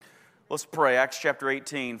Let's pray. Acts chapter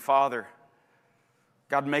 18. Father,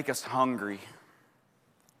 God, make us hungry.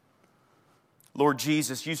 Lord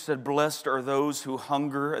Jesus, you said, blessed are those who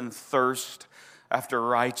hunger and thirst after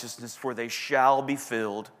righteousness, for they shall be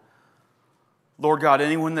filled. Lord God,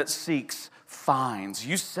 anyone that seeks finds.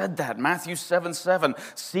 You said that, Matthew 7:7.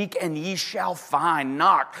 Seek and ye shall find.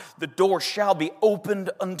 Knock, the door shall be opened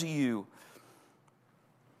unto you.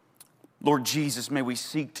 Lord Jesus, may we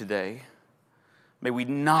seek today. May we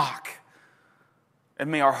knock. And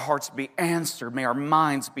may our hearts be answered. May our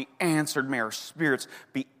minds be answered. May our spirits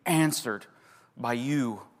be answered by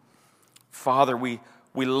you. Father, we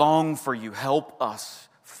long for you. Help us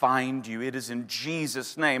find you. It is in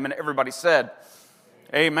Jesus' name. And everybody said,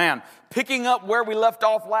 amen. Picking up where we left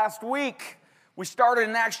off last week, we started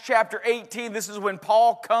in Acts chapter 18. This is when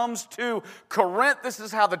Paul comes to Corinth. This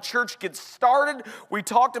is how the church gets started. We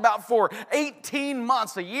talked about for 18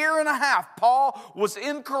 months, a year and a half, Paul was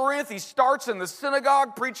in Corinth. He starts in the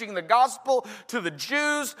synagogue preaching the gospel to the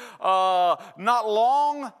Jews. Not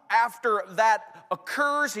long after that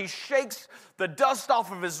occurs, he shakes the dust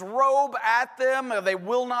off of his robe at them. They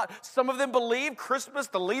will not. Some of them believe. Crispus,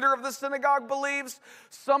 the leader of the synagogue, believes.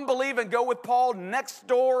 Some believe and go with Paul next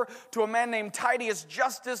door to a man named Titius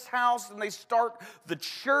Justus' house, and they start the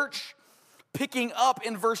church. Picking up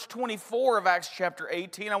in verse 24 of Acts chapter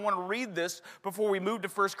 18, I want to read this before we move to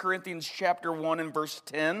 1 Corinthians chapter 1 and verse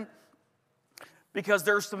 10, because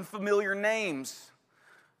there are some familiar names.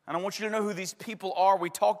 And I want you to know who these people are. We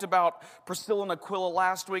talked about Priscilla and Aquila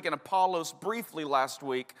last week and Apollos briefly last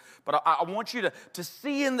week. But I want you to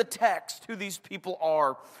see in the text who these people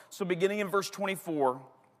are. So beginning in verse 24.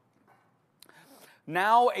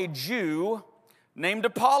 Now a Jew named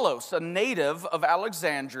Apollos, a native of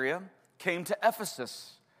Alexandria, came to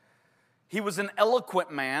Ephesus. He was an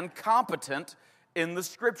eloquent man, competent in the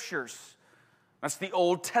Scriptures. That's the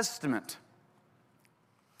Old Testament.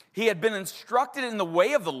 He had been instructed in the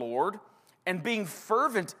way of the Lord, and being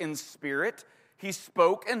fervent in spirit, he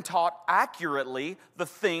spoke and taught accurately the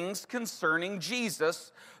things concerning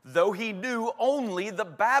Jesus, though he knew only the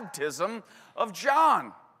baptism of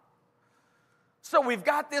John. So we've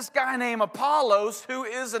got this guy named Apollos who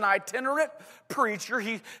is an itinerant preacher.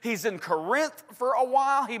 He's in Corinth for a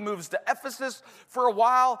while. He moves to Ephesus for a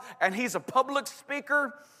while, and he's a public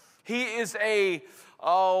speaker. He is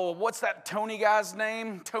what's that Tony guy's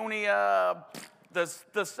name? Tony, the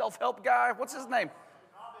self-help guy. What's his name?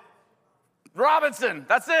 Robinson.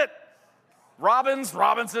 That's it.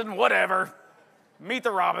 Robinson, whatever. Meet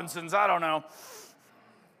the Robinsons. I don't know.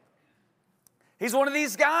 He's one of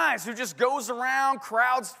these guys who just goes around,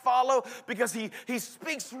 crowds follow because he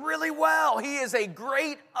speaks really well. He is a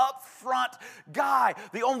great upfront guy.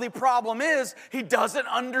 The only problem is he doesn't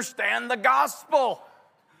understand the gospel.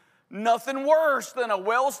 Nothing worse than a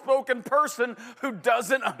well-spoken person who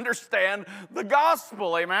doesn't understand the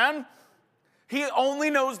gospel, amen? He only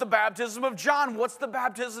knows the baptism of John. What's the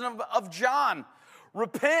baptism of John?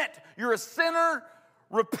 Repent. You're a sinner.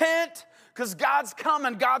 Repent, because God's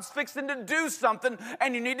coming. God's fixing to do something,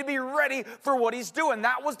 and you need to be ready for what he's doing.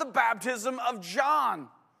 That was the baptism of John.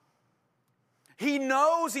 He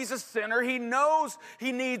knows he's a sinner. He knows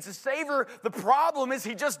he needs a Savior. The problem is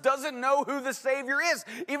he just doesn't know who the Savior is.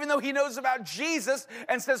 Even though he knows about Jesus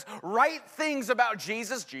and says right things about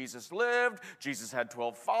Jesus. Jesus lived. Jesus had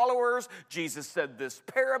 12 followers. Jesus said this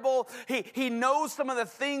parable. He knows some of the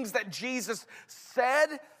things that Jesus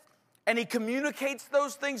said, and he communicates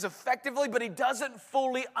those things effectively, but he doesn't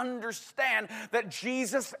fully understand that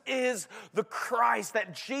Jesus is the Christ,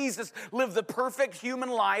 that Jesus lived the perfect human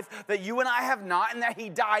life that you and I have not, and that he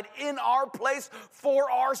died in our place for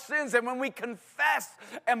our sins. And when we confess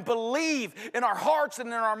and believe in our hearts and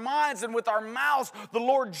in our minds and with our mouths the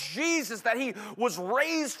Lord Jesus, that he was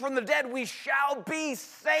raised from the dead, we shall be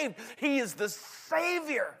saved. He is the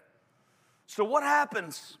Savior. So what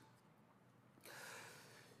happens?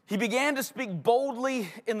 He began to speak boldly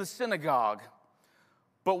in the synagogue.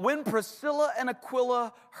 But when Priscilla and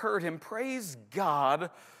Aquila heard him, praise God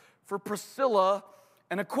for Priscilla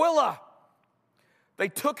and Aquila, they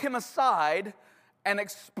took him aside and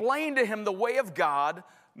explained to him the way of God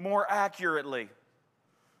more accurately.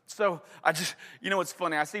 So it's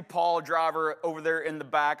funny. I see Paul, driver, over there in the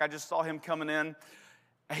back. I just saw him coming in.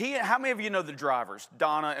 How many of you know the drivers,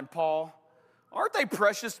 Donna and Paul? Aren't they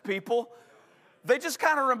precious people? They just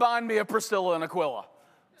kind of remind me of Priscilla and Aquila.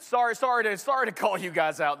 Sorry to call you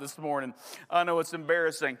guys out this morning. I know it's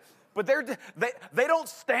embarrassing. But they don't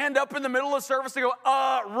stand up in the middle of service and go,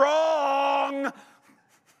 wrong.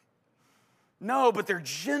 No, but they're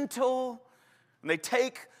gentle. And they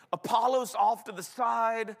take Apollos off to the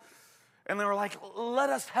side. And they were like, let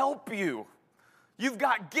us help you. You've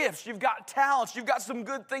got gifts, you've got talents, you've got some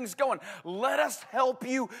good things going. Let us help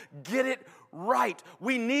you get it right.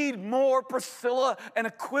 We need more Priscilla and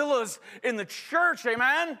Aquilas in the church,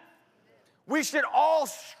 amen? We should all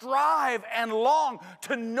strive and long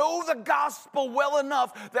to know the gospel well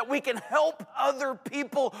enough that we can help other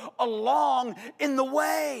people along in the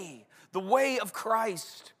way of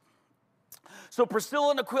Christ. So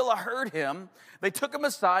Priscilla and Aquila heard him. They took him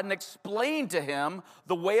aside and explained to him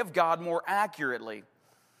the way of God more accurately.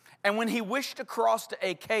 And when he wished to cross to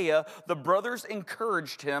Achaia, the brothers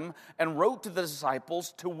encouraged him and wrote to the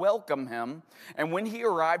disciples to welcome him. And when he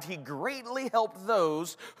arrived, he greatly helped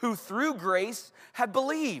those who through grace had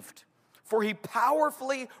believed. For he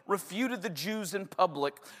powerfully refuted the Jews in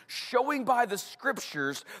public, showing by the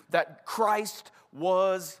scriptures that Christ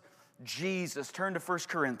was Jesus. Turn to 1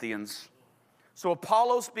 Corinthians. So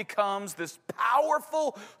Apollos becomes this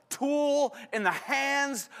powerful tool in the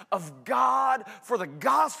hands of God for the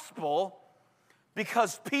gospel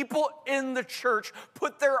because people in the church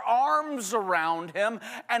put their arms around him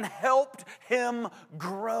and helped him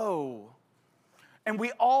grow. And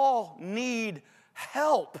we all need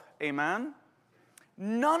help, amen?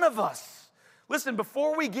 None of us. Listen,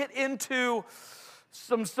 before we get into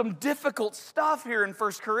some difficult stuff here in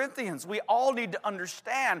 1 Corinthians. We all need to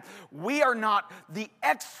understand we are not the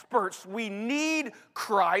experts. We need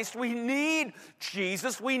Christ. We need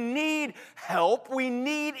Jesus. We need help. We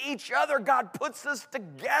need each other. God puts us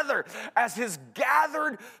together as his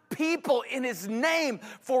gathered people in his name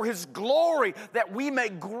for his glory, that we may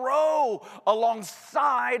grow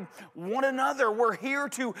alongside one another. We're here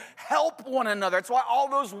to help one another. That's why all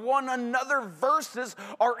those one another verses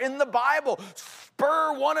are in the Bible.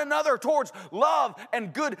 Spur one another towards love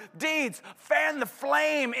and good deeds. Fan the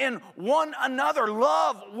flame in one another.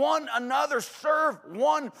 Love one another. Serve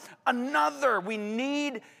one another. We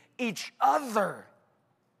need each other.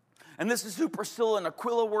 And this is who Priscilla and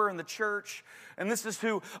Aquila were in the church. And this is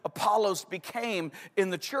who Apollos became in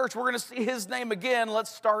the church. We're going to see his name again.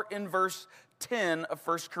 Let's start in verse 10 of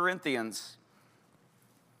 1 Corinthians.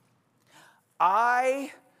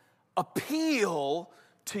 I appeal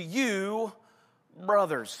to you,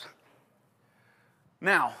 brothers.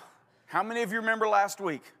 Now, how many of you remember last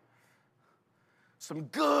week? Some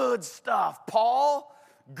good stuff. Paul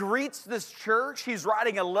greets this church. He's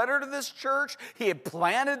writing a letter to this church. He had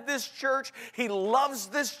planted this church. He loves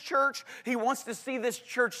this church. He wants to see this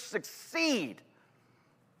church succeed.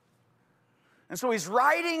 And so he's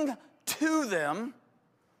writing to them,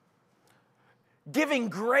 giving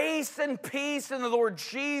grace and peace in the Lord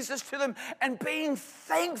Jesus to them, and being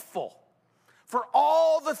thankful for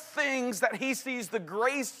all the things that he sees the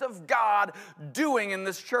grace of God doing in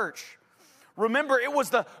this church. Remember, it was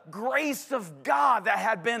the grace of God that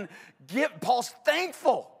had been given. Paul's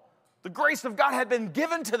thankful. The grace of God had been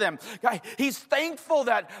given to them. He's thankful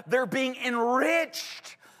that they're being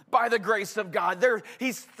enriched by the grace of God.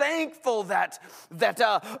 He's thankful that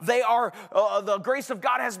the grace of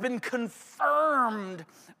God has been confirmed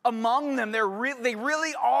among them. They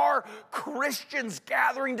really are Christians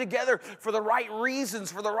gathering together for the right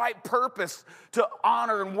reasons, for the right purpose, to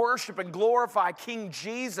honor and worship and glorify King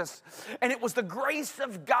Jesus. And it was the grace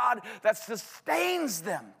of God that sustains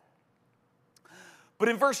them. But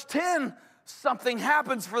in verse 10, something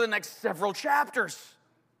happens for the next several chapters.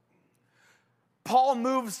 Paul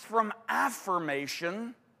moves from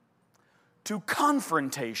affirmation to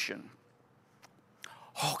confrontation.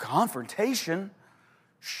 Oh, confrontation?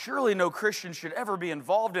 Surely no Christian should ever be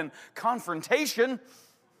involved in confrontation.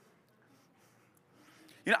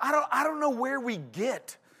 You know, I don't know where we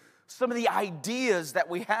get some of the ideas that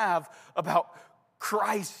we have about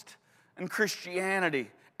Christ and Christianity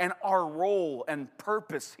and our role and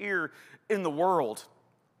purpose here in the world.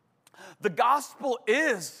 The gospel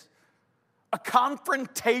is a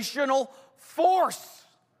confrontational force.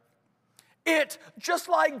 It, just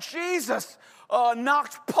like Jesus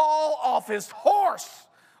knocked Paul off his horse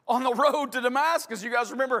on the road to Damascus. You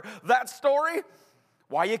guys remember that story?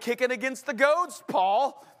 Why you kicking against the goats,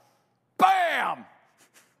 Paul? Bam!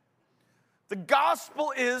 The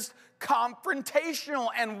gospel is confrontational,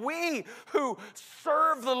 and we who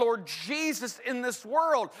serve the Lord Jesus in this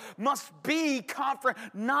world must be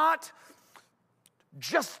not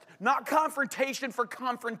confrontation for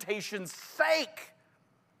confrontation's sake,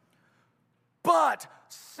 but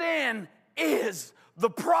sin is the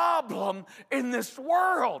problem in this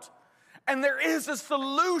world. And there is a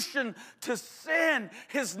solution to sin.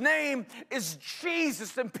 His name is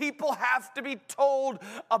Jesus, and people have to be told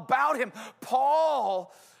about him.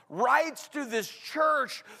 Paul writes to this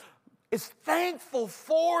church is thankful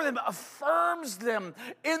for them, affirms them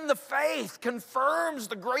in the faith, confirms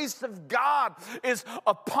the grace of God is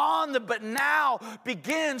upon them, but now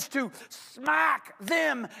begins to smack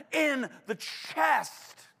them in the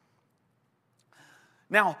chest.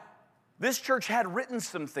 Now, this church had written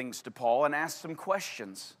some things to Paul and asked some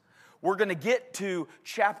questions. We're going to get to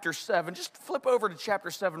chapter 7. Just flip over to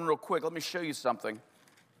chapter 7 real quick. Let me show you something.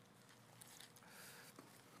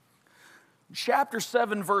 Chapter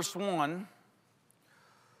 7, verse 1,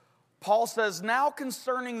 Paul says, "Now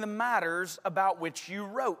concerning the matters about which you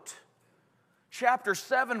wrote." Chapter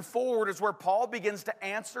 7 forward is where Paul begins to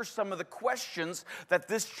answer some of the questions that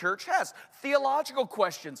this church has. Theological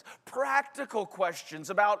questions, practical questions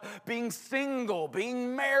about being single,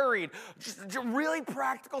 being married, just really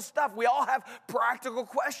practical stuff. We all have practical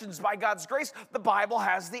questions. By God's grace, the Bible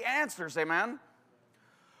has the answers, amen?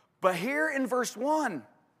 But here in verse 1,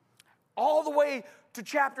 all the way to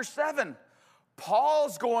chapter 7,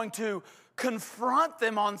 Paul's going to confront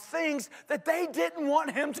them on things that they didn't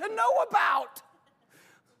want him to know about.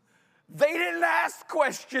 They didn't ask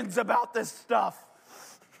questions about this stuff.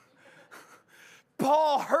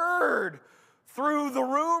 Paul heard through the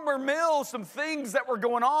rumor mill some things that were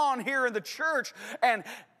going on here in the church, and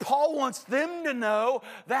Paul wants them to know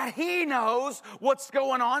that he knows what's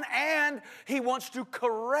going on, and he wants to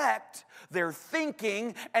correct their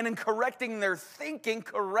thinking, and in correcting their thinking,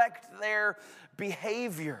 correct their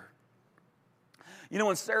behavior. You know,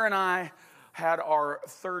 when Sarah and I had our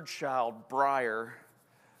third child, Briar,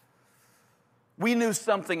 we knew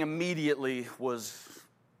something immediately was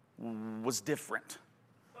different.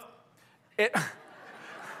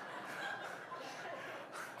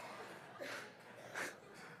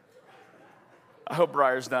 I hope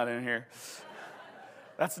Briar's not in here.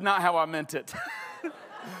 That's not how I meant it.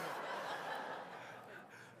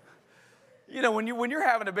 You know, when you're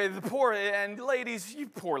having a baby, the poor, and ladies, you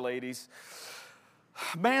poor ladies,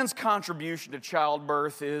 man's contribution to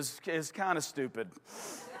childbirth is kind of stupid.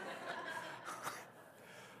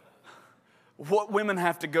 What women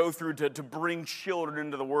have to go through to bring children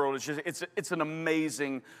into the world is just, it's an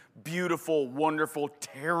amazing, beautiful, wonderful,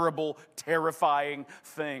 terrible, terrifying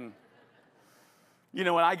thing. You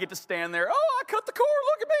know, and I get to stand there, oh, I cut the cord,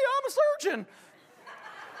 look at me, I'm a surgeon.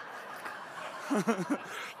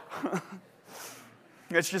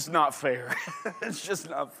 It's just not fair. It's just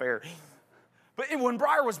not fair. But when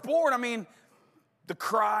Briar was born, I mean, the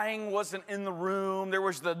crying wasn't in the room. There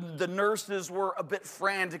was the nurses were a bit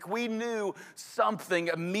frantic. We knew something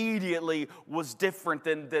immediately was different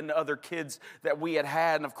than other kids that we had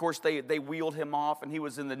had. And of course, they wheeled him off, and he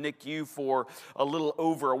was in the NICU for a little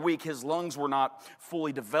over a week. His lungs were not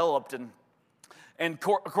fully developed, and of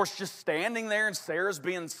course, just standing there, and Sarah's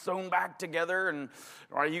being sewn back together, and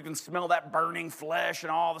you can smell that burning flesh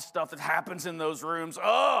and all the stuff that happens in those rooms.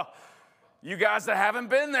 Oh, you guys that haven't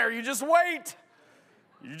been there, you just wait.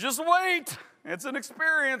 You just wait. It's an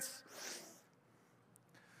experience.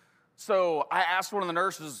 So I asked one of the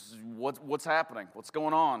nurses, what's happening? What's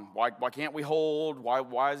going on? Why can't we hold?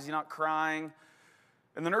 Why is he not crying?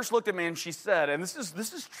 And the nurse looked at me and she said, and this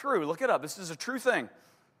is true, look it up, this is a true thing.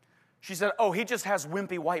 She said, oh, he just has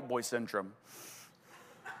wimpy white boy syndrome.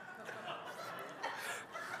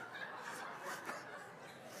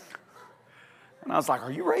 And I was like,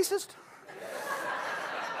 are you racist?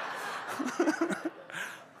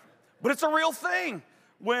 But it's a real thing.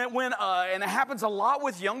 And it happens a lot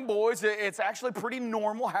with young boys. It's actually pretty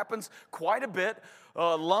normal, happens quite a bit.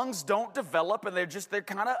 Lungs don't develop, and they're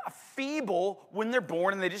kind of feeble when they're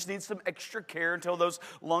born, and they just need some extra care until those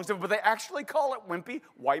lungs develop. But they actually call it wimpy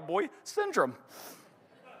white boy syndrome.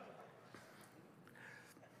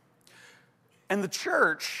 And the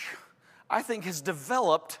church, I think, has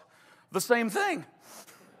developed the same thing.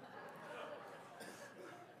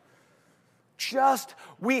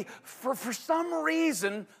 For some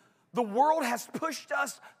reason, the world has pushed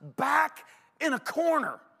us back in a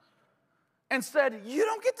corner and said, you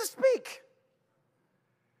don't get to speak.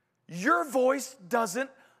 Your voice doesn't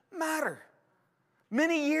matter.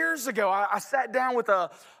 Many years ago, I sat down with a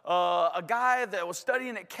guy that was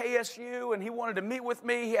studying at KSU, and he wanted to meet with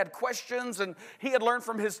me. He had questions, and he had learned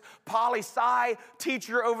from his poli-sci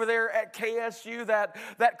teacher over there at KSU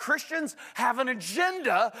that Christians have an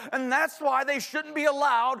agenda, and that's why they shouldn't be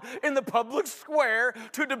allowed in the public square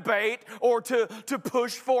to debate or to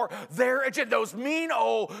push for their agenda. Those mean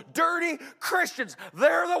old dirty Christians,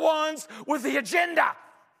 they're the ones with the agenda.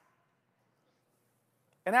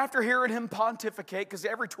 And after hearing him pontificate, because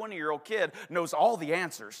every 20-year-old kid knows all the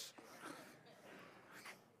answers.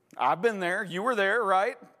 I've been there. You were there,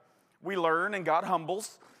 right? We learn and God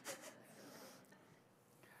humbles.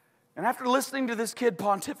 And after listening to this kid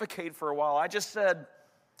pontificate for a while, I just said,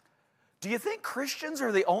 do you think Christians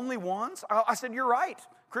are the only ones? I said, you're right.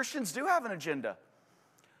 Christians do have an agenda.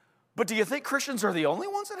 But do you think Christians are the only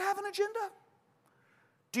ones that have an agenda?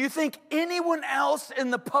 Do you think anyone else in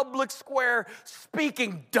the public square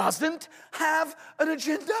speaking doesn't have an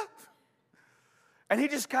agenda? And he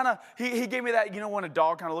just kind of, he gave me that, when a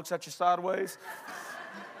dog kind of looks at you sideways?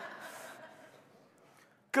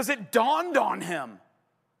 Because it dawned on him.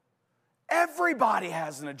 Everybody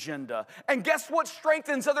has an agenda. And guess what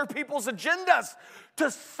strengthens other people's agendas? To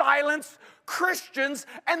silence Christians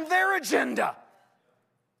and their agenda.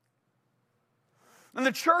 And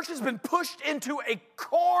the church has been pushed into a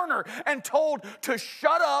corner and told to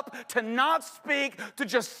shut up, to not speak, to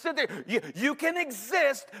just sit there. You can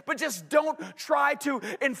exist, but just don't try to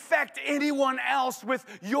infect anyone else with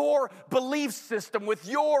your belief system, with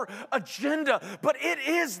your agenda. But it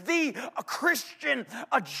is the Christian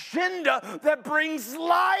agenda that brings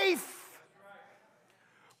life.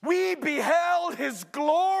 We beheld his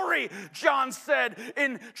glory, John said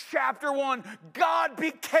in chapter 1. God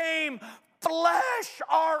became flesh,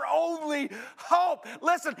 our only hope.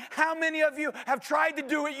 Listen, how many of you have tried to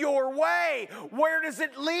do it your way? Where does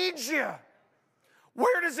it lead you?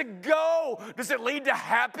 Where does it go? Does it lead to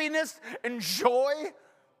happiness and joy?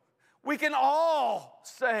 We can all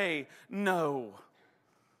say no.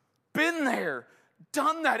 Been there,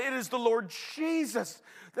 done that. It is the Lord Jesus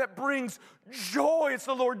that brings joy. It's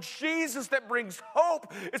the Lord Jesus that brings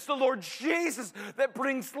hope. It's the Lord Jesus that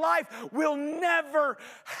brings life. We'll never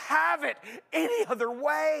have it any other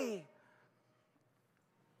way.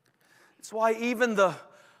 It's why even the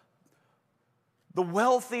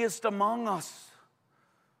wealthiest among us,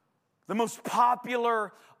 the most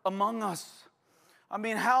popular among us, I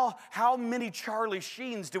mean, how many Charlie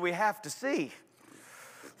Sheens do we have to see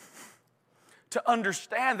to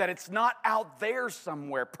understand that it's not out there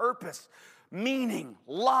somewhere? Purpose, meaning,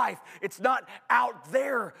 life, it's not out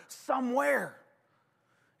there somewhere.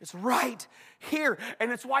 It's right here. And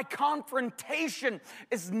it's why confrontation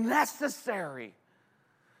is necessary.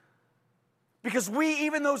 Because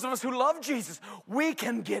even those of us who love Jesus, we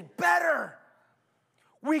can get better.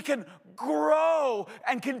 We can grow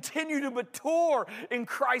and continue to mature in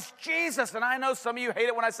Christ Jesus. And I know some of you hate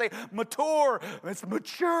it when I say mature. It's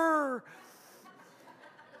mature.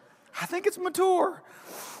 I think it's mature.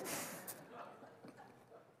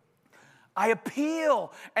 I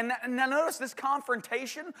appeal. And now notice this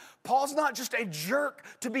confrontation. Paul's not just a jerk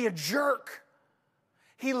to be a jerk.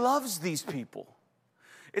 He loves these people.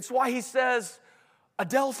 It's why he says,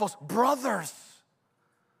 Adelphos, brothers.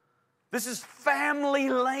 This is family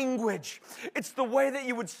language. It's the way that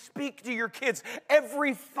you would speak to your kids.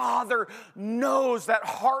 Every father knows that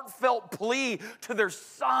heartfelt plea to their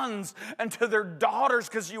sons and to their daughters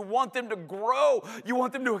because you want them to grow. You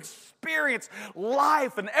want them to experience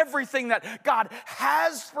life and everything that God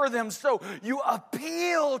has for them. So you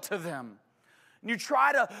appeal to them. You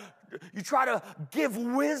try to give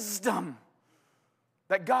wisdom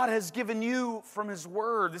that God has given you from His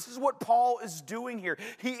Word. This is what Paul is doing here.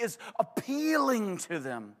 He is appealing to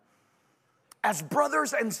them as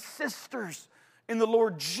brothers and sisters in the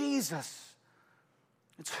Lord Jesus.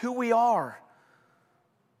 It's who we are.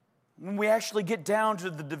 When we actually get down to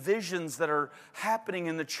the divisions that are happening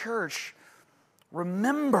in the church,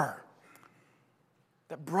 remember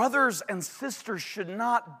that brothers and sisters should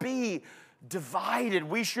not be divided.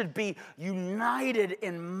 We should be united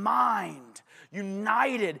in mind,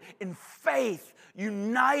 united in faith,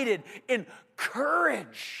 united in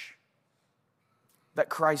courage that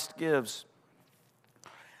Christ gives.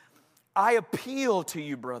 I appeal to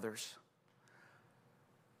you, brothers.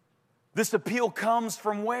 This appeal comes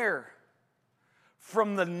from where?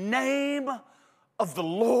 From the name of the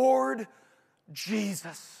Lord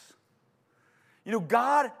Jesus. You know,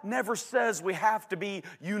 God never says we have to be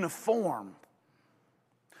uniform.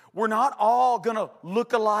 We're not all going to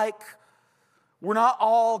look alike. We're not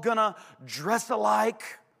all going to dress alike.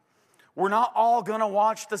 We're not all going to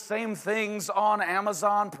watch the same things on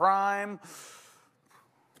Amazon Prime.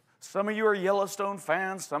 Some of you are Yellowstone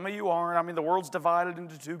fans. Some of you aren't. I mean, the world's divided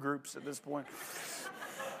into two groups at this point.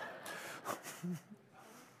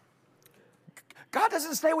 God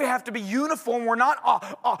doesn't say we have to be uniform. We're not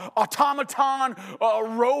automaton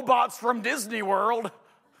robots from Disney World.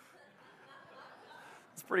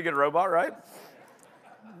 It's a pretty good robot, right?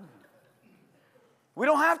 We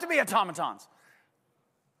don't have to be automatons.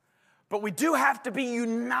 But we do have to be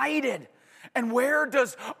united. And where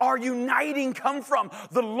does our uniting come from?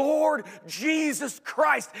 The Lord Jesus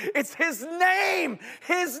Christ. It's His name.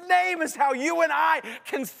 His name is how you and I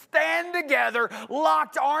can stand together,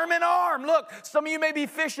 locked arm in arm. Look, some of you may be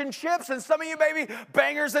fish and chips, and some of you may be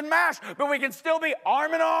bangers and mash, but we can still be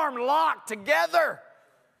arm in arm, locked together.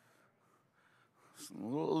 A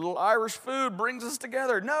little Irish food brings us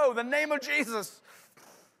together. No, the name of Jesus.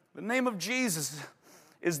 The name of Jesus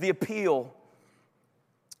is the appeal.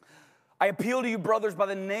 I appeal to you, brothers, by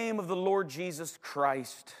the name of the Lord Jesus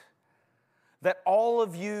Christ, that all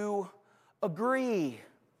of you agree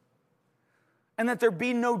and that there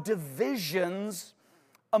be no divisions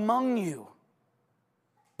among you,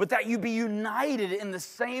 but that you be united in the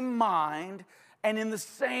same mind and in the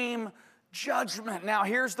same judgment. Now,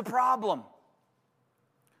 here's the problem.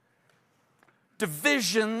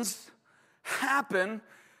 Divisions happen.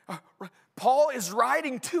 Paul is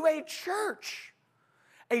writing to a church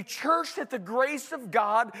that the grace of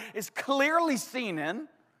God is clearly seen in.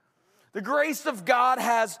 The grace of God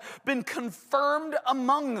has been confirmed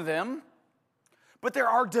among them, but there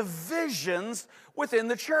are divisions within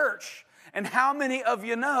the church. And how many of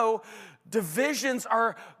you know divisions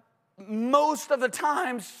are most of the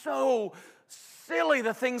time so silly,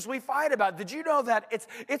 the things we fight about? Did you know that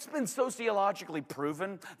it's been sociologically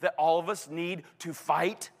proven that all of us need to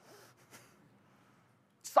fight?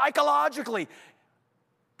 Psychologically,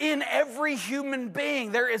 in every human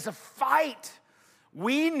being, there is a fight.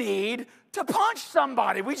 We need to punch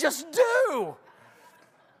somebody. We just do.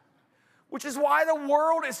 Which is why the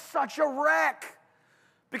world is such a wreck.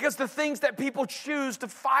 Because the things that people choose to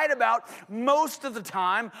fight about most of the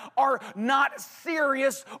time are not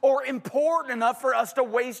serious or important enough for us to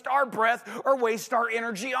waste our breath or waste our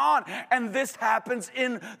energy on. And this happens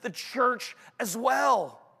in the church as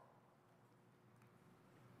well.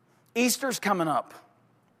 Easter's coming up.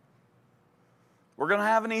 We're going to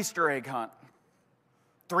have an Easter egg hunt.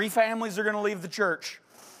 3 families are going to leave the church.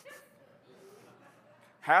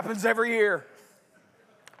 Happens every year.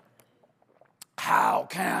 How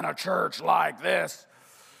can a church like this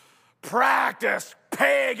practice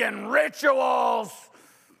pagan rituals?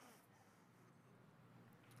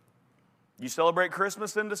 You celebrate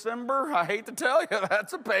Christmas in December? I hate to tell you,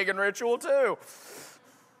 that's a pagan ritual too.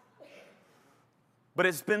 But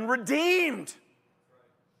it's been redeemed.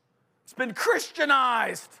 It's been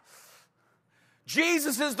Christianized.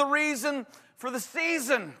 Jesus is the reason for the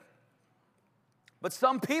season. But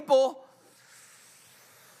some people,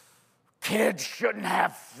 kids shouldn't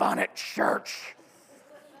have fun at church.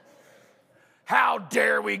 How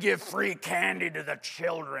dare we give free candy to the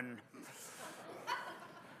children?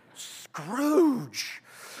 Scrooge.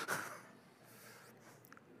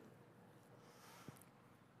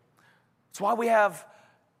 That's why we have,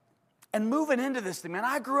 and moving into this thing, man,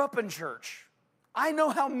 I grew up in church. I know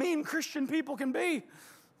how mean Christian people can be.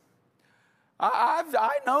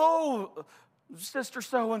 I know Sister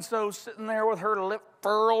so-and-so sitting there with her lip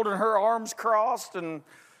furled and her arms crossed, and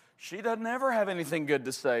she doesn't ever have anything good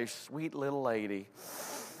to say. Sweet little lady.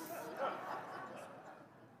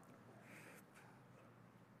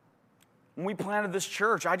 When we planted this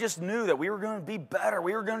church, I just knew that we were going to be better.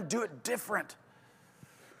 We were going to do it different.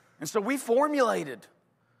 And so we formulated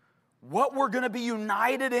what we're going to be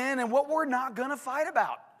united in and what we're not going to fight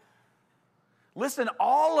about. Listen,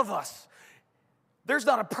 all of us, there's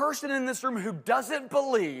not a person in this room who doesn't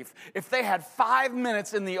believe if they had 5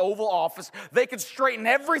 minutes in the Oval Office, they could straighten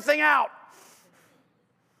everything out.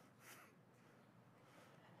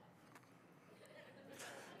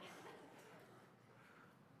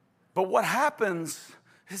 But what happens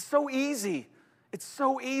is so easy. It's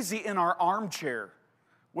so easy in our armchair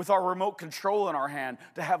with our remote control in our hand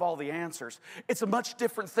to have all the answers. It's a much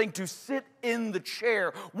different thing to sit in the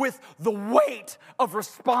chair with the weight of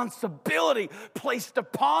responsibility placed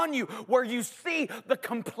upon you, where you see the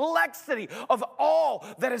complexity of all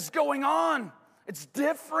that is going on. It's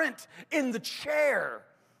different in the chair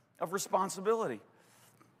of responsibility.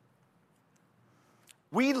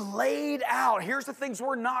 We laid out, here's the things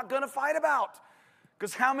we're not going to fight about.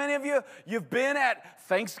 Because how many of you, you've been at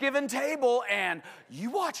Thanksgiving table and you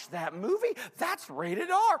watched that movie? That's rated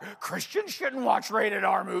R. Christians shouldn't watch rated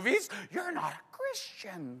R movies. You're not a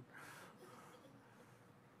Christian.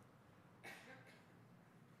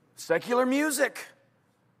 Secular music.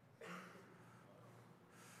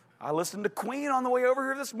 I listened to Queen on the way over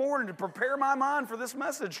here this morning to prepare my mind for this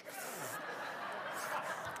message.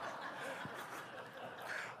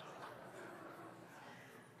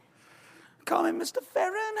 Call me Mr.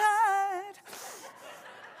 Fahrenheit.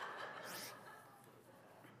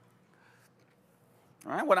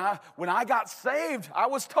 All right, when I got saved, I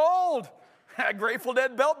was told, That Grateful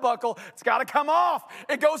Dead belt buckle, it's got to come off.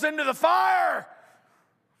 It goes into the fire.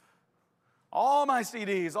 All my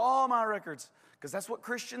CDs, all my records, because that's what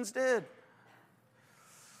Christians did.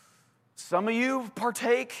 Some of you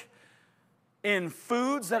partake in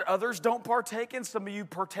foods that others don't partake in. Some of you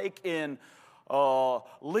partake in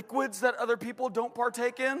liquids that other people don't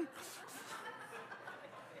partake in.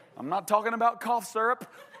 I'm not talking about cough syrup.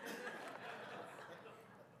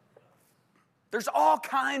 There's all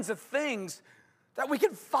kinds of things that we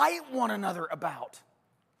can fight one another about.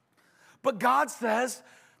 But God says,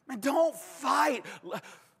 man, don't fight.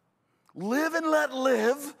 Live and let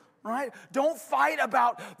live, right? Don't fight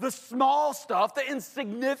about the small stuff, the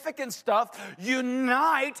insignificant stuff.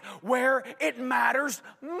 Unite where it matters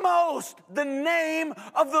most. The name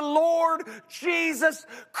of the Lord Jesus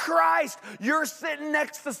Christ. You're sitting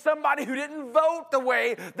next to somebody who didn't vote the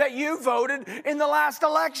way that you voted in the last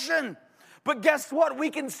election. But guess what? We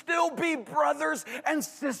can still be brothers and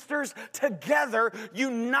sisters together,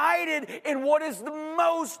 united in what is the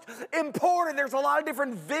most important. There's a lot of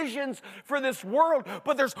different visions for this world,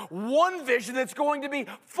 but there's one vision that's going to be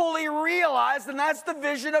fully realized, and that's the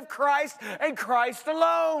vision of Christ and Christ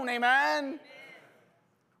alone. Amen?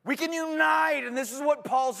 We can unite, and this is what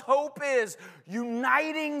Paul's hope is,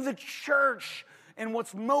 uniting the church in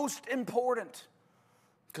what's most important.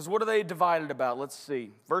 Because what are they divided about? Let's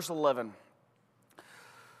see. Verse 11.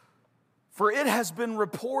 For it has been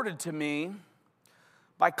reported to me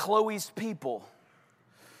by Chloe's people.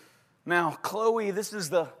 Now, Chloe, this is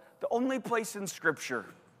the only place in Scripture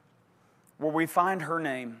where we find her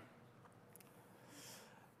name.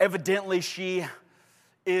 Evidently, she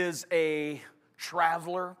is a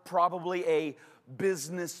traveler, probably a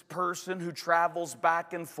business person who travels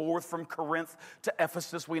back and forth from Corinth to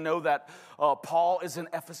Ephesus. We know that Paul is in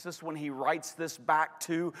Ephesus when he writes this back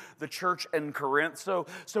to the church in Corinth. So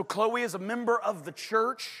Chloe is a member of the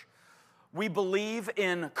church. We believe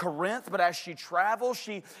in Corinth, but as she travels,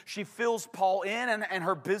 she fills Paul in, and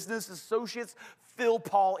her business associates fill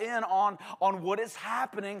Paul in on what is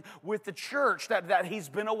happening with the church that he's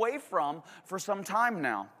been away from for some time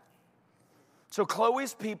now. So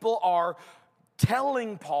Chloe's people are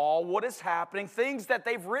telling Paul what is happening, things that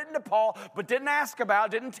they've written to Paul but didn't ask about,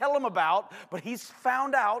 didn't tell him about, but he's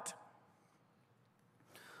found out.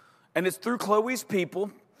 And it's through Chloe's people.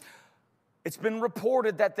 It's been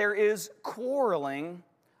reported that there is quarreling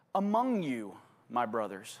among you, my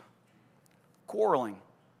brothers. Quarreling.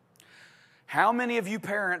 How many of you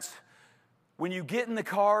parents, when you get in the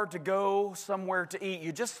car to go somewhere to eat,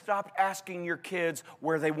 you just stopped asking your kids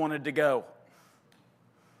where they wanted to go?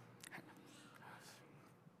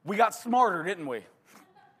 We got smarter, didn't we?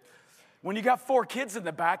 When you got 4 kids in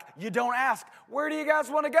the back, you don't ask, where do you guys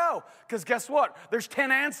want to go? Because guess what? There's 10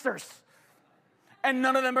 answers. And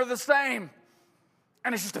none of them are the same.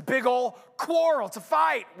 And it's just a big old quarrel. It's a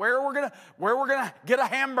fight. Where we're gonna get a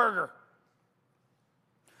hamburger.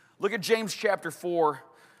 Look at James chapter 4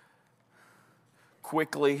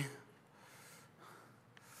 quickly.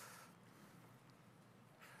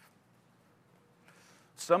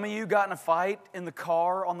 Some of you got in a fight in the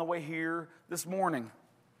car on the way here this morning.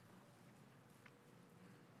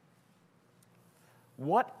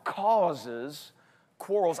 What causes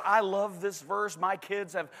quarrels? I love this verse. My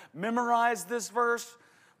kids have memorized this verse.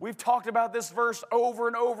 We've talked about this verse over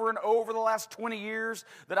and over and over the last 20 years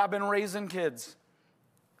that I've been raising kids.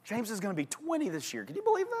 James is going to be 20 this year. Can you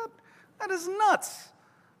believe that? That is nuts.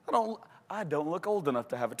 I don't look old enough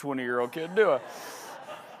to have a 20-year-old kid, do I?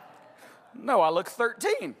 No, I look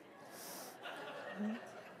 13.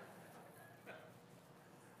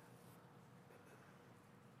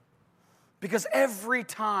 Because every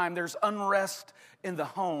time there's unrest in the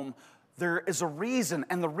home, there is a reason,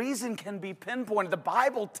 and the reason can be pinpointed. The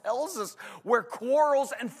Bible tells us where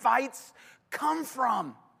quarrels and fights come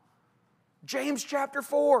from. James chapter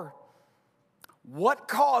 4. What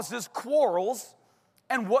causes quarrels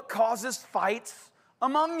and what causes fights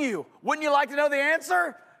among you? Wouldn't you like to know the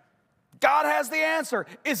answer? God has the answer.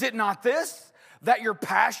 Is it not this, that your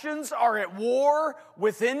passions are at war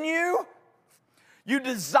within you? You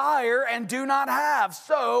desire and do not have.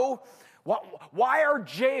 So, why are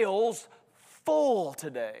jails full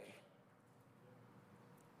today?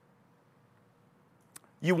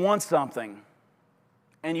 You want something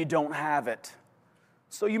and you don't have it.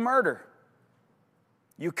 So you murder.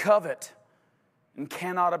 You covet and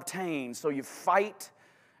cannot obtain. So you fight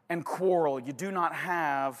and quarrel. You do not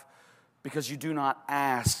have because you do not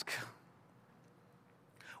ask.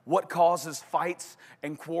 What causes fights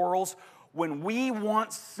and quarrels? When we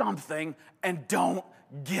want something and don't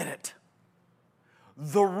get it.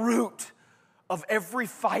 The root of every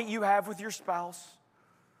fight you have with your spouse,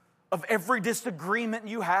 of every disagreement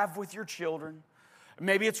you have with your children.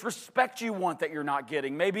 Maybe it's respect you want that you're not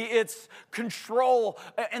getting. Maybe it's control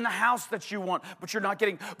in the house that you want, but you're not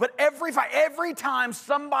getting. But every time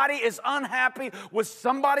somebody is unhappy with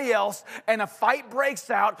somebody else and a fight breaks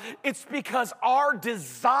out, it's because our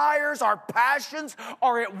desires, our passions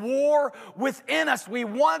are at war within us. We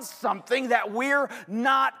want something that we're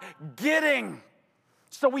not getting.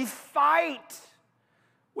 So we fight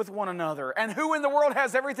with one another. And who in the world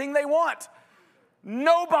has everything they want?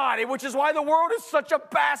 Nobody, which is why the world is such a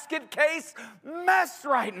basket case mess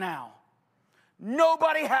right now.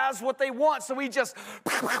 Nobody has what they want, so we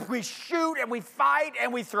shoot and we fight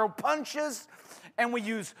and we throw punches and we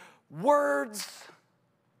use words.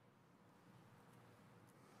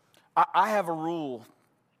 I have a rule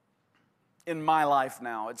in my life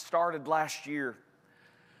now. It started last year.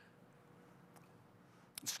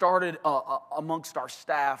 It started amongst our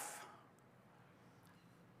staff.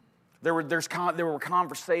 There were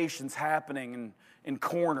conversations happening in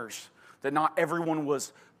corners that not everyone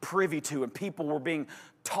was privy to, and people were being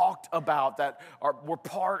talked about that were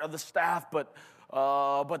part of the staff, but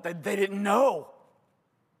they didn't know.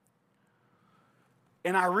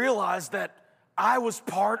 And I realized that I was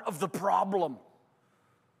part of the problem.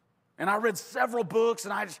 And I read several books,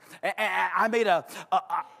 and I made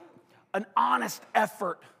an honest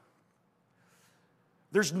effort.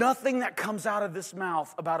 There's nothing that comes out of this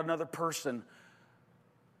mouth about another person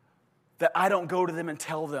that I don't go to them and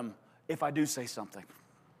tell them if I do say something.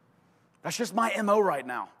 That's just my MO right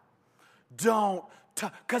now.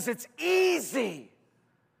 Because it's easy.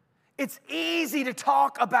 It's easy to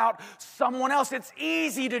talk about someone else. It's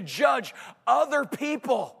easy to judge other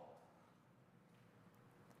people.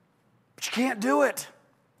 But you can't do it.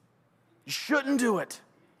 You shouldn't do it.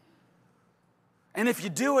 And if you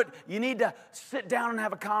do it, you need to sit down and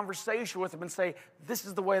have a conversation with them and say, this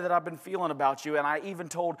is the way that I've been feeling about you. And I even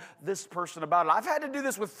told this person about it. I've had to do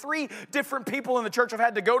this with 3 different people in the church. I've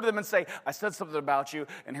had to go to them and say, I said something about you,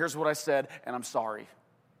 and here's what I said, and I'm sorry.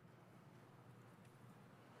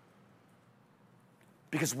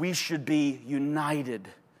 Because we should be united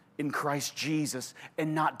in Christ Jesus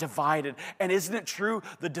and not divided. And isn't it true?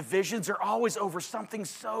 The divisions are always over something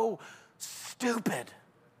so stupid.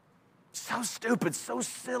 So stupid, so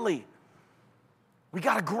silly. We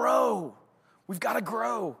got to grow. We've got to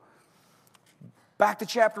grow. Back to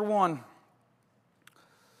chapter 1.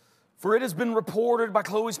 For it has been reported by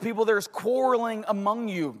Chloe's people there is quarreling among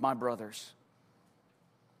you, my brothers.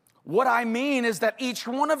 What I mean is that each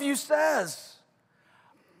one of you says,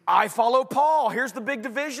 I follow Paul. Here's the big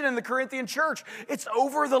division in the Corinthian church. It's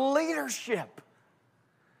over the leadership.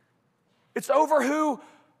 It's over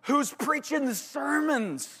who's preaching the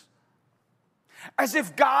sermons. As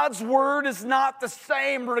if God's word is not the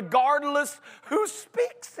same regardless who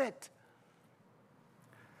speaks it.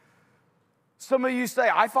 Some of you say,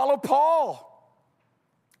 I follow Paul.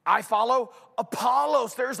 I follow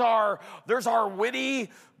Apollos. There's our witty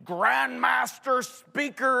grandmaster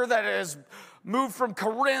speaker that has moved from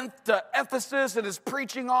Corinth to Ephesus and is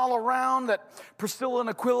preaching all around that Priscilla and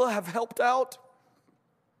Aquila have helped out.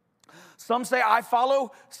 Some say, I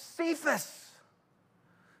follow Cephas.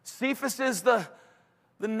 Cephas is the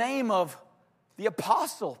name of the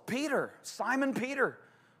apostle Peter, Simon Peter,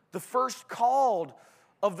 the first called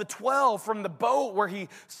of the 12 from the boat where he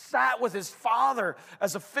sat with his father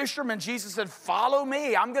as a fisherman. Jesus said, follow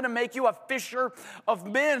me. I'm going to make you a fisher of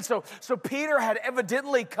men. So Peter had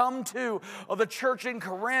evidently come to the church in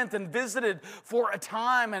Corinth and visited for a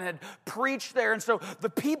time and had preached there. And so the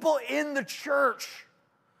people in the church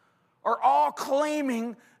are all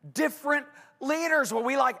claiming different leaders. What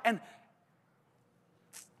we like, and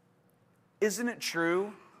isn't it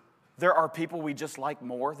true there are people we just like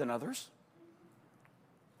more than others?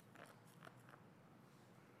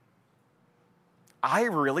 I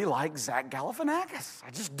really like Zach Galifianakis.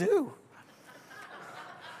 I just do.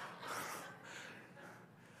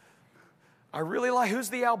 I really like, who's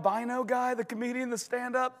the albino guy, the comedian, the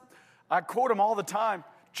stand-up? I quote him all the time.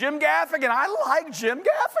 Jim Gaffigan. I like Jim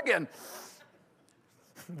Gaffigan.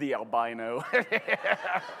 The albino.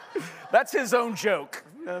 That's his own joke.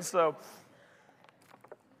 So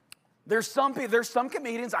there's some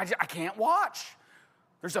comedians I can't watch.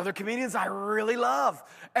 There's other comedians I really love.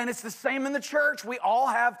 And it's the same in the church. We all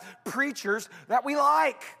have preachers that we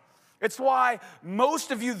like. It's why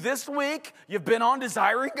most of you this week, you've been on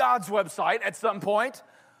Desiring God's website at some point.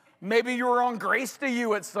 Maybe you were on Grace to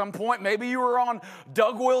You at some point. Maybe you were on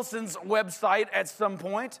Doug Wilson's website at some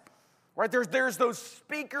point. Right? There's those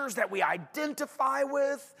speakers that we identify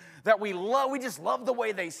with, that we love. We just love the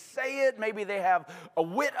way they say it. Maybe they have a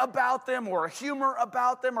wit about them or a humor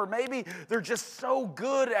about them, or maybe they're just so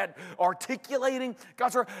good at articulating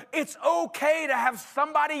God's word. It's okay to have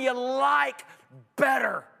somebody you like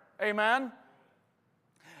better. Amen?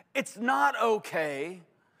 It's not okay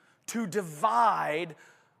to divide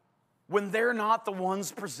when they're not the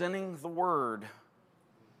ones presenting the word.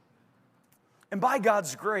 And by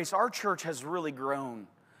God's grace, our church has really grown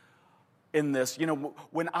in this. You know,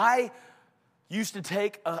 when I used to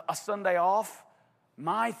take a Sunday off,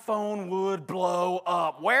 my phone would blow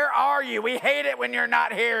up. Where are you? We hate it when you're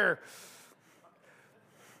not here.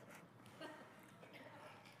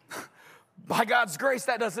 By God's grace,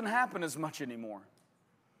 that doesn't happen as much anymore.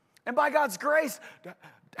 And by God's grace,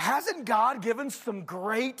 hasn't God given some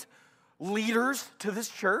great leaders to this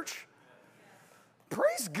church?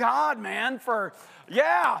 Praise God, man,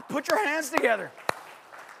 put your hands together.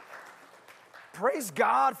 Praise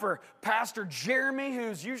God for Pastor Jeremy,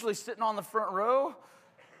 who's usually sitting on the front row.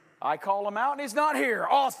 I call him out and he's not here.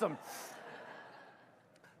 Awesome.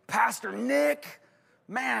 Pastor Nick,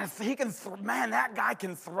 man, that guy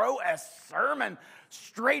can throw a sermon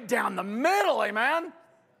straight down the middle, amen.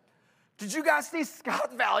 Did you guys see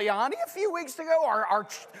Scott Valiani a few weeks ago, our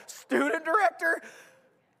student director?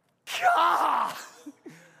 God,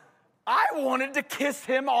 I wanted to kiss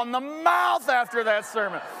him on the mouth after that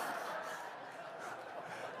sermon.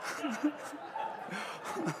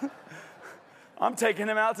 I'm taking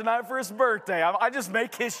him out tonight for his birthday. I just may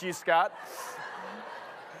kiss you, Scott.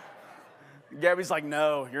 Gabby's like,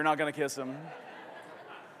 no, you're not going to kiss him.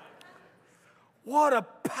 What a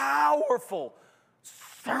powerful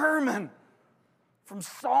sermon from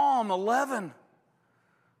Psalm 11.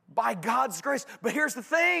 By God's grace. But here's the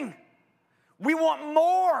thing. We want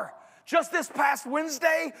more. Just this past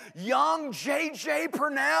Wednesday, young J.J.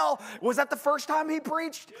 Purnell, was that the first time he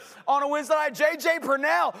preached on a Wednesday night? J.J.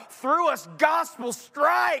 Purnell threw us gospel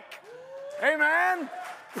strike. Amen.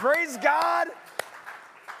 Praise God.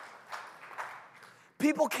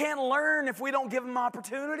 People can't learn if we don't give them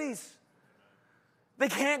opportunities. They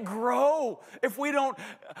can't grow if we don't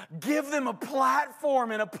give them a platform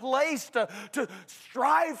and a place to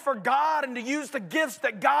strive for God and to use the gifts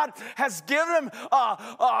that God has given them.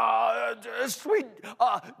 Sweet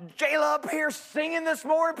Jayla up here singing this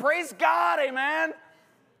morning. Praise God, amen.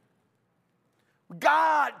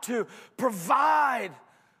 God to provide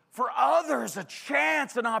for others a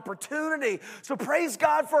chance, an opportunity. So praise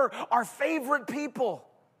God for our favorite people.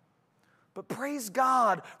 But praise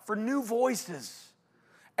God for new voices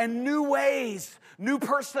and new ways, new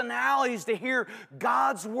personalities to hear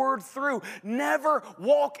God's word through. Never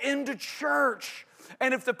walk into church,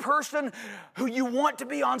 and if the person who you want to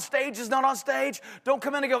be on stage is not on stage, don't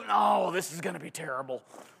come in and go, no, this is going to be terrible.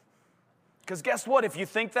 Because guess what? If you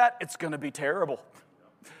think that, it's going to be terrible.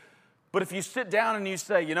 But if you sit down and you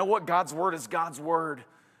say, you know what? God's word is God's word.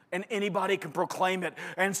 And anybody can proclaim it.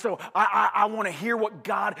 And so I want to hear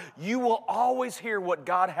you will always hear what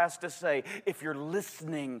God has to say if you're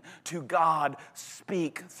listening to God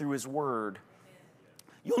speak through his word.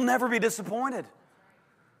 You'll never be disappointed.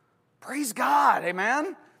 Praise God,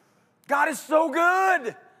 amen? God is so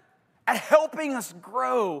good at helping us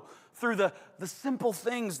grow through the simple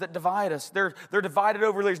things that divide us. They're divided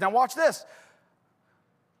over leaders. Now watch this.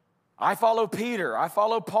 I follow Peter. I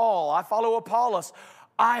follow Paul. I follow Apollos.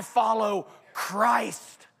 I follow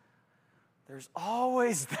Christ. There's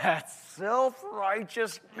always that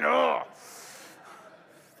self-righteous, there's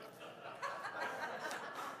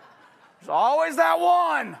always that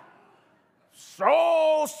one.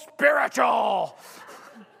 So spiritual.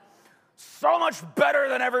 So much better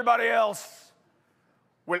than everybody else.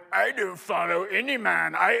 Well, I don't follow any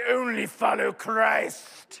man. I only follow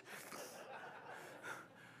Christ.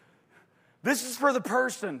 This is for the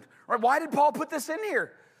person. Right? Why did Paul put this in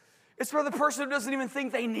here? It's for the person who doesn't even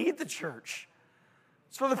think they need the church.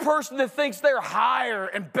 It's for the person that thinks they're higher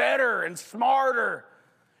and better and smarter.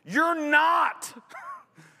 You're not.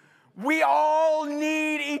 We all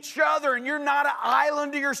need each other, and you're not an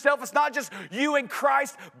island to yourself. It's not just you and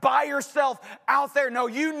Christ by yourself out there. No,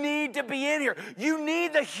 you need to be in here. You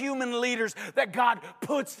need the human leaders that God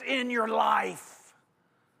puts in your life.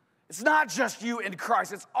 It's not just you and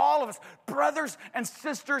Christ. It's all of us, brothers and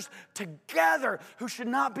sisters together, who should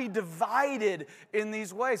not be divided in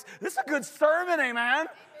these ways. This is a good sermon, amen?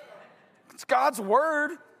 It's God's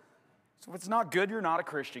word. So if it's not good, you're not a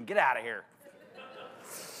Christian. Get out of here.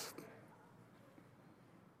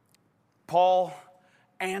 Paul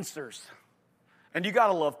answers. And you got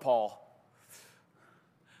to love Paul.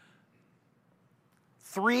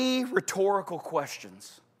 3 rhetorical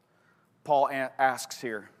questions Paul asks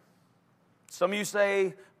here. Some of you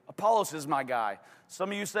say, Apollos is my guy.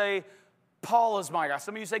 Some of you say, Paul is my guy.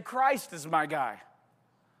 Some of you say, Christ is my guy.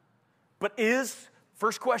 But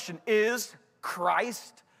first question, is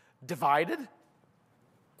Christ divided?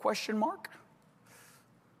 Question mark.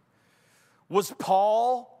 Was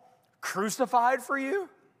Paul crucified for you?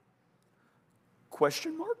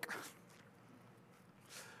 Question mark.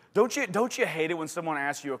 Don't you hate it when someone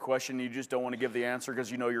asks you a question and you just don't want to give the answer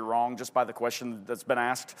because you know you're wrong just by the question that's been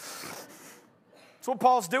asked? That's what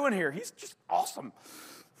Paul's doing here. He's just awesome.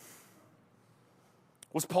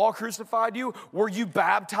 Was Paul crucified you? Were you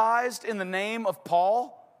baptized in the name of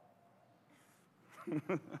Paul?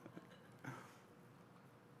 The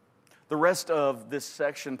rest of this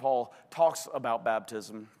section, Paul talks about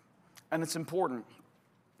baptism, and it's important.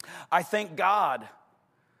 I thank God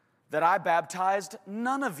that I baptized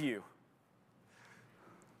none of you.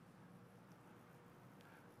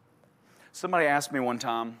 Somebody asked me one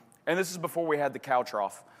time, and this is before we had the cow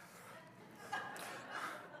trough.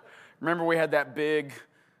 Remember we had that big, it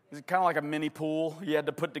was kind of like a mini pool you had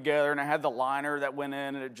to put together, and it had the liner that went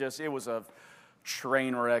in, and it was a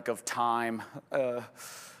train wreck of time. A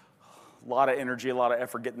lot of energy, a lot of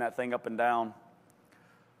effort getting that thing up and down.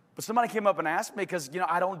 But somebody came up and asked me, because,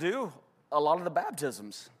 I don't do a lot of the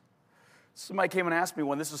baptisms. Somebody came and asked me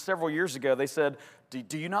when, this was several years ago, they said,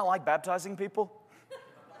 do you not like baptizing people?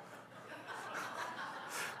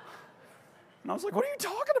 And I was like, what are you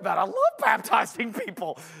talking about? I love baptizing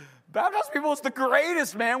people. Baptizing people is the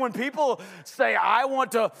greatest, man. When people say, I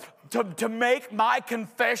want to make my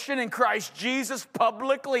confession in Christ Jesus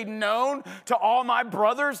publicly known to all my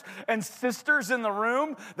brothers and sisters in the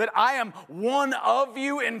room, that I am one of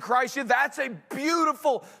you in Christ Jesus, that's a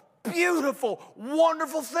beautiful, beautiful,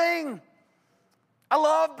 wonderful thing. I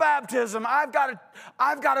love baptism. I've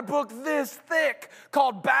got a book this thick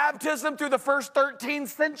called Baptism Through the First 13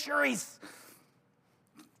 Centuries.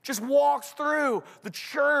 Just walks through the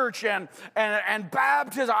church and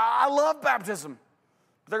baptism. I love baptism.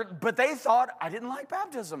 But they thought I didn't like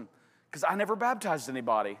baptism because I never baptized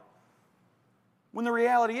anybody. When the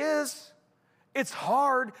reality is, it's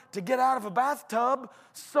hard to get out of a bathtub,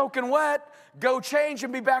 soaking wet, go change,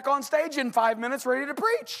 and be back on stage in 5 minutes ready to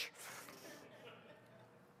preach.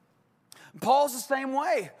 Paul's the same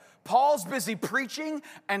way. Paul's busy preaching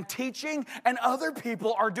and teaching, and other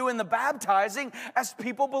people are doing the baptizing as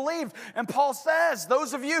people believe. And Paul says,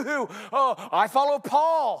 those of you who, I follow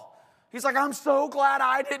Paul. He's like, I'm so glad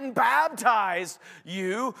I didn't baptize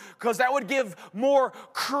you, because that would give more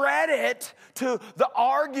credit to the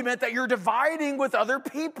argument that you're dividing with other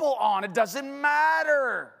people on. It doesn't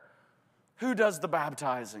matter who does the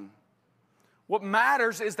baptizing. What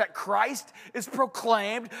matters is that Christ is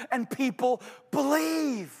proclaimed and people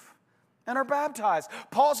believe and are baptized.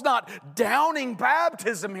 Paul's not downing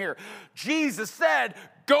baptism here. Jesus said,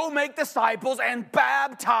 go make disciples and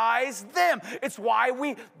baptize them. It's why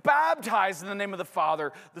we baptize in the name of the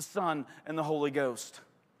Father, the Son, and the Holy Ghost.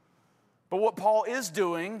 But what Paul is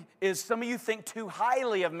doing is, some of you think too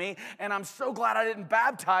highly of me, and I'm so glad I didn't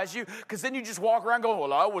baptize you, because then you just walk around going,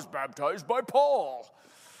 well, I was baptized by Paul.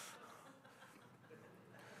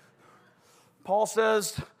 Paul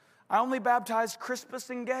says, I only baptized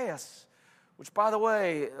Crispus and Gaius, which, by the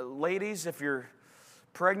way, ladies, if you're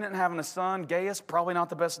pregnant and having a son, Gaius, probably not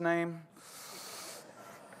the best name.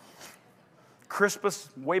 Crispus,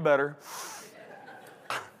 way better.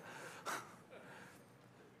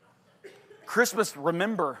 Crispus,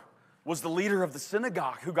 remember, was the leader of the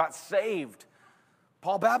synagogue who got saved.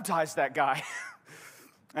 Paul baptized that guy.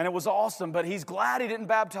 And it was awesome, but he's glad he didn't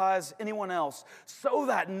baptize anyone else, so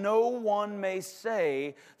that no one may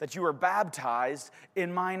say that you are baptized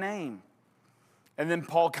in my name. And then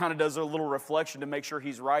Paul kind of does a little reflection to make sure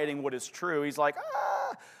he's writing what is true. He's like,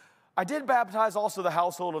 I did baptize also the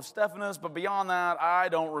household of Stephanas, but beyond that, I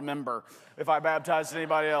don't remember if I baptized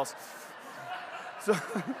anybody else. So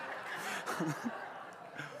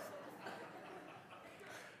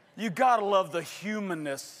you gotta love the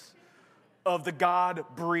humanness of the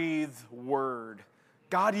God-breathed word.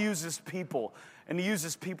 God uses people, and he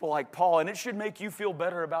uses people like Paul, and it should make you feel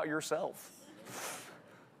better about yourself.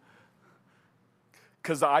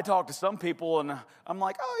 Because I talk to some people, and I'm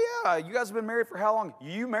like, oh yeah, you guys have been married for how long?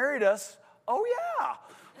 You married us. Oh yeah.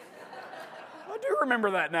 I do remember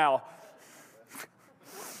that now.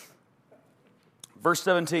 Verse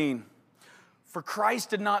 17, for Christ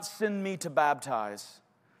did not send me to baptize,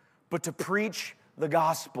 but to preach the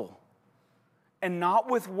gospel, and not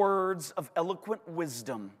with words of eloquent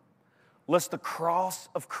wisdom, lest the cross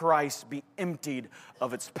of Christ be emptied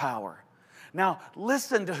of its power. Now,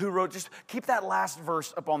 listen to who wrote, just keep that last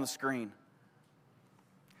verse up on the screen.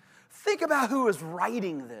 Think about who is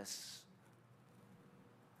writing this.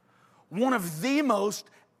 One of the most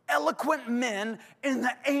eloquent men in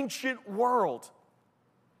the ancient world.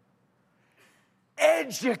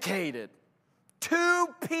 Educated. 2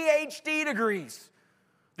 PhD degrees.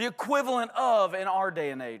 The equivalent of in our day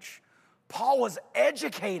and age. Paul was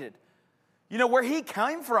educated. You know where he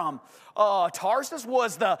came from? Tarsus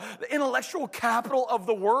was the intellectual capital of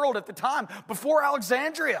the world at the time, before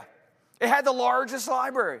Alexandria. It had the largest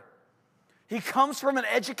library. He comes from an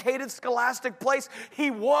educated, scholastic place.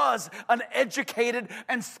 He was an educated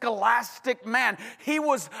and scholastic man. He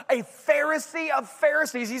was a Pharisee of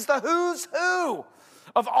Pharisees. He's the who's who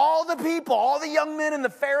of all the people, all the young men in the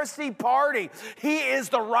Pharisee party. He is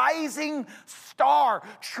the rising star,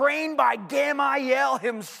 trained by Gamaliel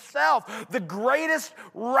himself, the greatest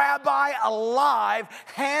rabbi alive,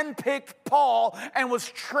 handpicked Paul and was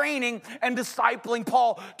training and discipling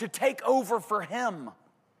Paul to take over for him.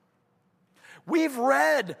 We've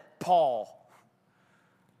read Paul.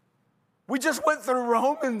 We just went through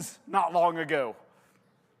Romans not long ago.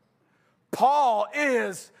 Paul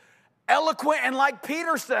is eloquent, and like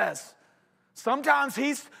Peter says, sometimes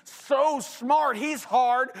he's so smart, he's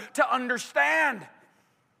hard to understand.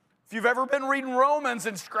 If you've ever been reading Romans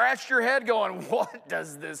and scratched your head going, what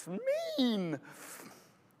does this mean?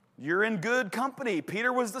 You're in good company.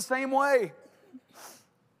 Peter was the same way.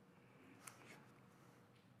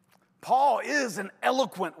 Paul is an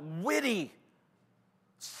eloquent, witty,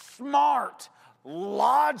 smart,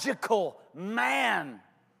 logical man.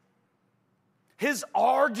 His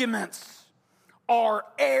arguments are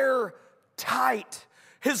airtight.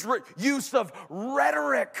 His use of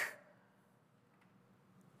rhetoric.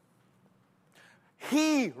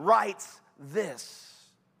 He writes this: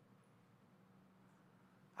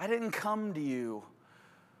 I didn't come to you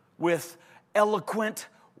with eloquent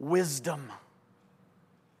wisdom.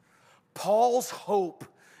 Paul's hope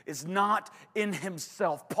is not in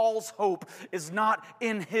himself. Paul's hope is not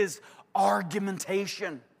in his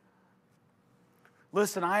argumentation.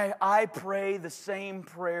 Listen, I pray the same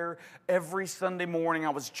prayer every Sunday morning. I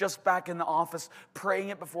was just back in the office praying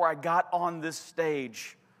it before I got on this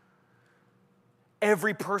stage.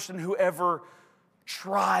 Every person who ever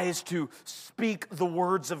tries to speak the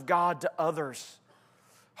words of God to others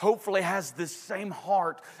hopefully has this same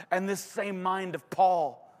heart and this same mind of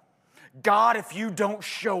Paul. God, if you don't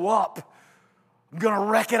show up, I'm going to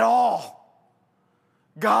wreck it all.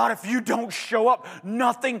 God, if you don't show up,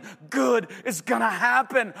 nothing good is going to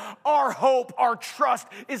happen. Our hope, our trust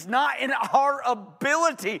is not in our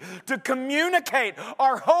ability to communicate.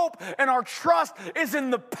 Our hope and our trust is in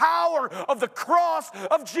the power of the cross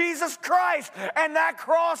of Jesus Christ and that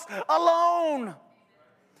cross alone.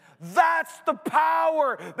 That's the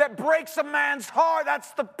power that breaks a man's heart.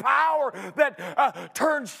 That's the power that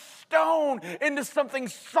turns stone into something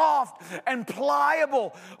soft and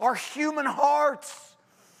pliable. Our human hearts.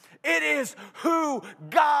 It is who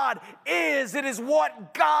God is. It is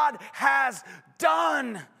what God has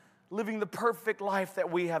done. Living the perfect life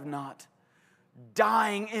that we have not.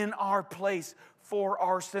 Dying in our place for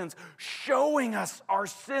our sins, showing us our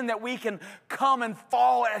sin that we can come and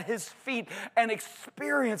fall at His feet and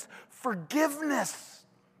experience forgiveness.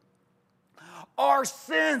 Our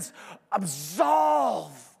sins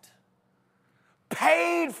absolved,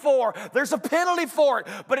 paid for. There's a penalty for it,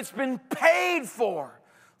 but it's been paid for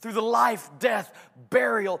through the life, death,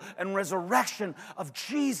 burial, and resurrection of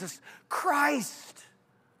Jesus Christ.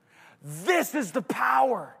 This is the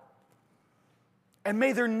power. And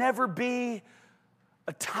may there never be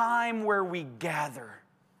a time where we gather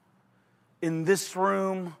in this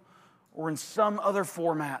room or in some other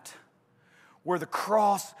format where the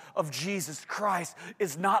cross of Jesus Christ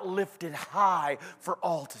is not lifted high for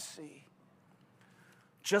all to see.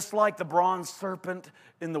 Just like the bronze serpent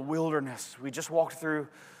in the wilderness. We just walked through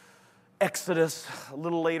Exodus. A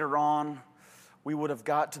little later on, we would have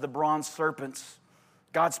got to the bronze serpents.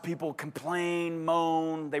 God's people complained,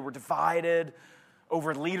 moaned. They were divided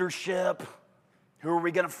over leadership. Who are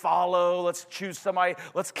we going to follow? Let's choose somebody.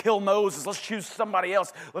 Let's kill Moses. Let's choose somebody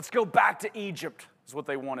else. Let's go back to Egypt, is what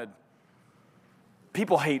they wanted.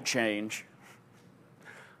 People hate change.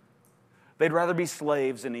 They'd rather be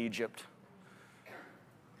slaves in Egypt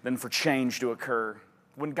than for change to occur.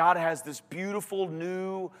 When God has this beautiful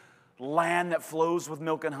new land that flows with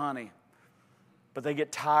milk and honey, but they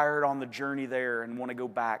get tired on the journey there and want to go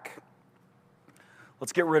back.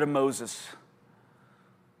 Let's get rid of Moses.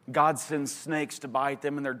 God sends snakes to bite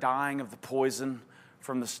them, and they're dying of the poison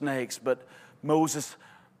from the snakes. But Moses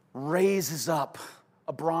raises up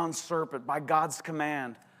a bronze serpent by God's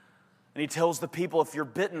command. And he tells the people, if you're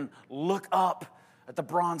bitten, look up. at the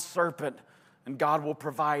bronze serpent, and God will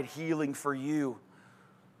provide healing for you.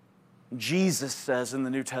 Jesus says in the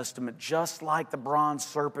New Testament, just like the bronze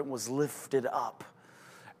serpent was lifted up,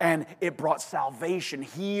 and it brought salvation,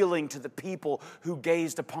 healing to the people who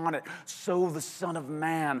gazed upon it, so the Son of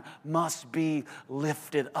Man must be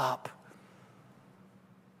lifted up.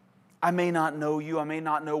 I may not know you. I may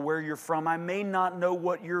not know where you're from. I may not know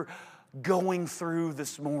what you're going through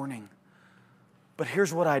this morning. But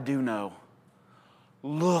here's what I do know.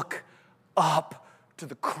 Look up to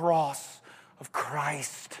the cross of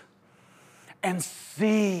Christ and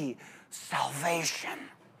see salvation.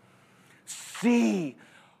 See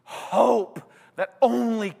hope that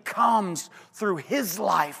only comes through His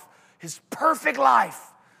life, His perfect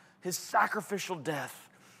life, His sacrificial death,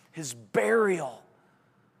 His burial,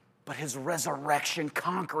 but His resurrection,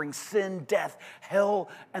 conquering sin, death, hell,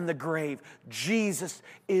 and the grave. Jesus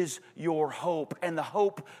is your hope, and the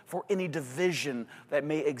hope for any division that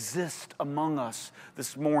may exist among us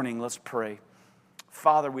this morning. Let's pray.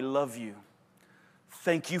 Father, we love you.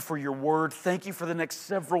 Thank you for your word. Thank you for the next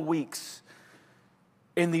several weeks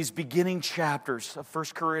in these beginning chapters of 1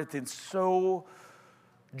 Corinthians, so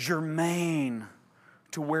germane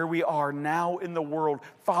to where we are now in the world.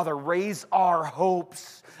 Father, raise our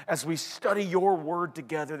hopes as we study your word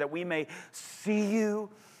together, that we may see you,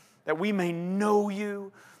 that we may know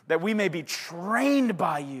you, that we may be trained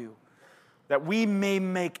by you, that we may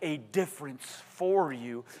make a difference for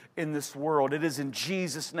you in this world. It is in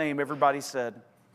Jesus' name, everybody said.